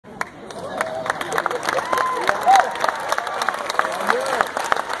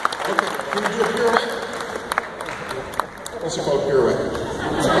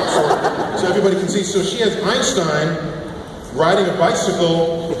everybody can see. So she has Einstein riding a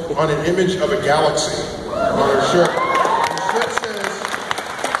bicycle on an image of a galaxy on her shirt. The shirt says,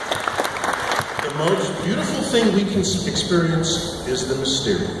 the most beautiful thing we can experience is the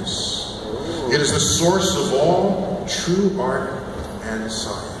mysterious. It is the source of all true art and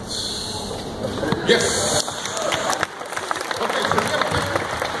science. Yes! Okay, so we have a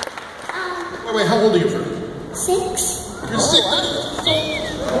picture. Wait, how old are you, Fred? 6. You're 6?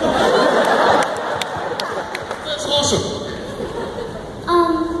 That's awesome.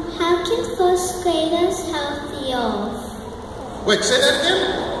 How can first graders help the earth? Wait, say that again?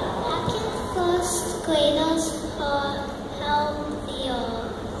 How can first graders help the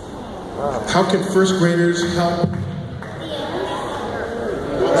earth? How can first graders help The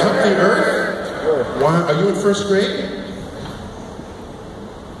earth? help the earth? Why, are you in first grade?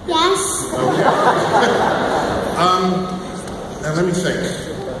 Yes. Okay. Now let me think.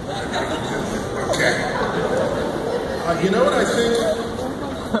 Okay. You know what I think?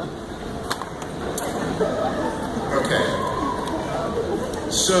 Okay.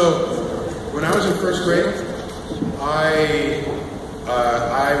 So, when I was in first grade, I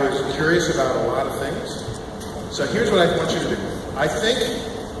was curious about a lot of things. So here's what I want you to do. I think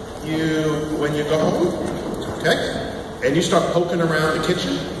when you go home, okay, and you start poking around the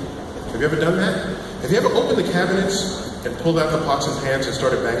kitchen. Have you ever done that? Have you ever opened the cabinets and pulled out the pots and pans and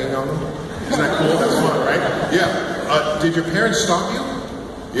started banging on them? Isn't that cool? That's fun, right? Yeah. Did your parents stop you?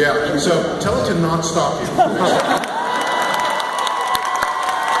 Yeah. So tell them to not stop you.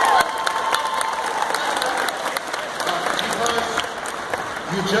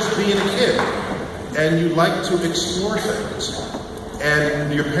 Because you're just being a kid and you like to explore things.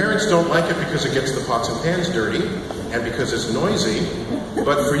 And your parents don't like it because it gets the pots and pans dirty and because it's noisy.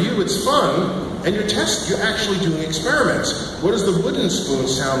 But for you, it's fun. And you're actually doing experiments. What does the wooden spoon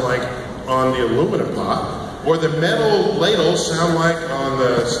sound like on the aluminum pot? Or the metal ladle sound like on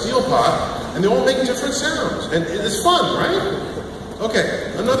the steel pot? And they all make different sounds. And it's fun, right?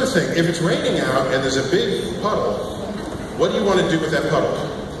 Okay, another thing. If it's raining out and there's a big puddle, what do you want to do with that puddle?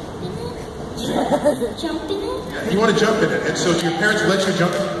 Jump in it? You want to jump in it. And so do your parents let you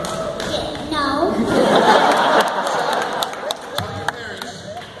jump in it? Yeah, no.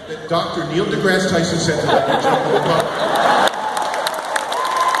 Dr. Neil deGrasse Tyson said to let you jump in the puddle.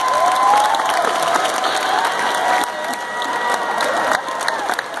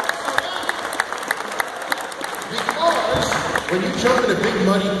 Because when you jump in a big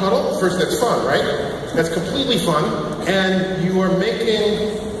muddy puddle, first that's fun, right? That's completely fun, and you are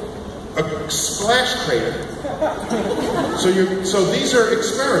making a splash crater. So these are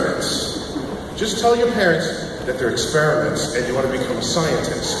experiments. Just tell your parents that they're experiments and you want to become a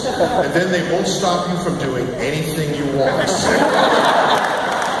scientist. And then they won't stop you from doing anything you want.